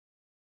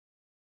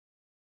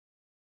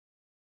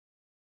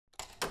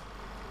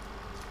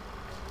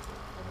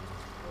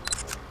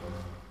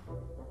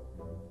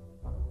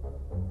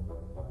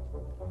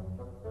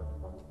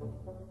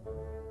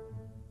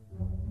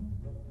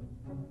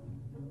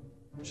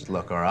Just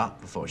lock her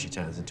up before she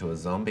turns into a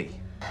zombie.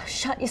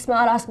 Shut your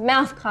smart-ass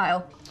mouth,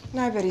 Kyle.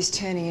 Nobody's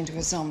turning into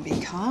a zombie,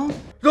 Kyle.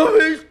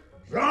 Zombies!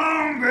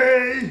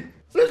 Zombie!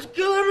 Let's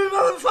kill every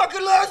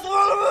motherfucking last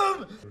one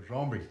of them!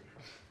 Zombie.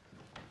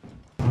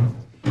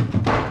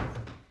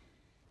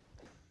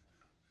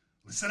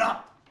 Listen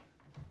up.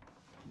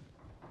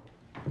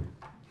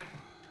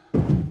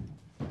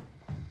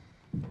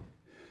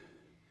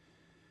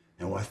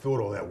 Now, I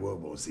thought all that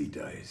World War Z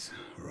days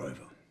were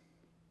over.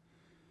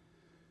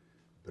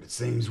 But it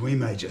seems we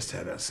may just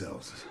have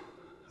ourselves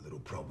a little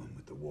problem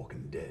with the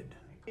Walking Dead.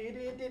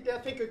 I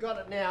think I got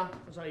it now.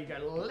 So you go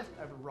left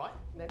over right,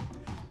 left.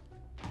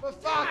 For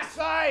fuck's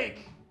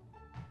sake!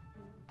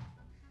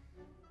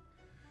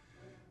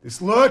 This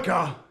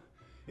lurker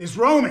is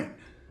roaming.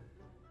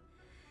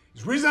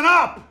 He's risen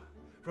up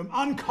from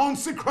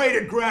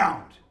unconsecrated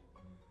ground.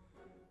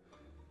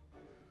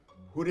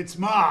 Put its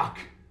mark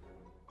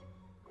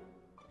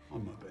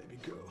on my baby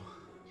girl.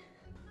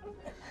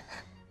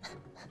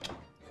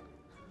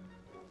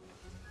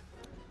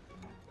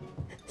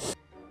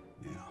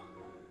 Now,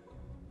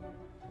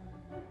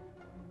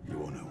 you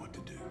all know what to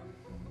do.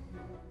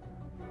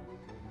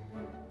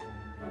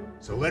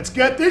 So let's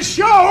get this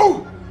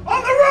show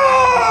on the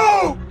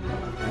road!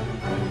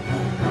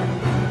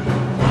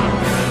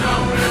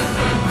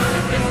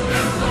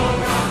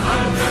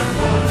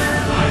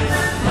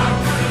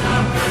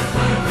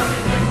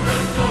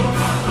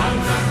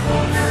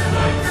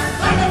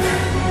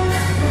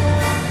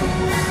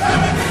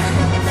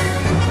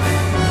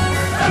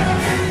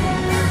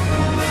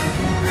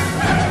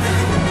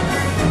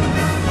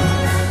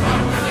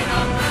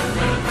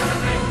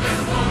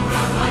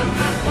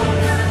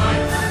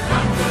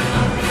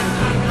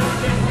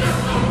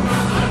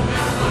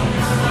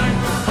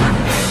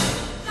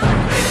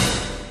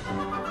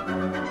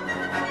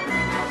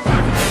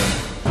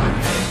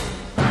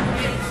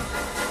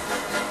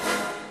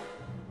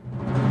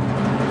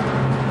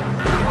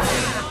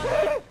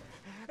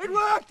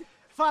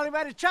 Finally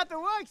made a chat that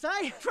works,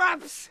 eh?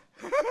 Traps!